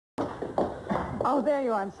Oh, there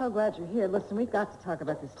you are. I'm so glad you're here. Listen, we've got to talk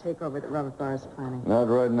about this takeover that Robert Barr is planning. Not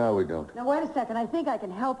right now, we don't. Now, wait a second. I think I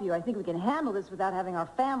can help you. I think we can handle this without having our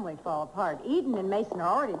family fall apart. Eden and Mason are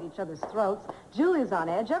already at each other's throats. Julia's on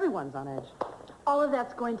edge. Everyone's on edge. All of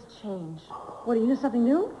that's going to change. What, do you know something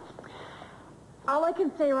new? All I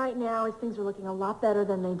can say right now is things are looking a lot better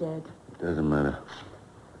than they did. Doesn't matter.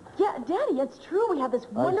 Yeah, Daddy, it's true. We have this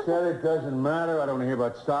wonderful... I said it doesn't matter. I don't want to hear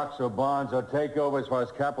about stocks or bonds or takeover. As far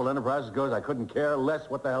as Capital Enterprises goes, I couldn't care less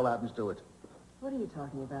what the hell happens to it. What are you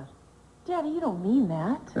talking about? Daddy, you don't mean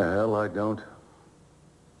that. The hell I don't.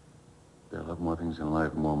 There are a lot more things in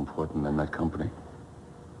life more important than that company.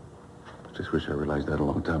 Just wish I realized that a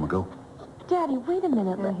long time ago. Daddy, wait a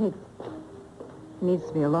minute. He needs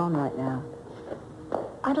to be alone right now.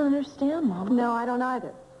 I don't understand, Mom. No, I don't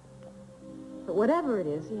either. But whatever it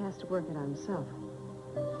is, he has to work it on himself.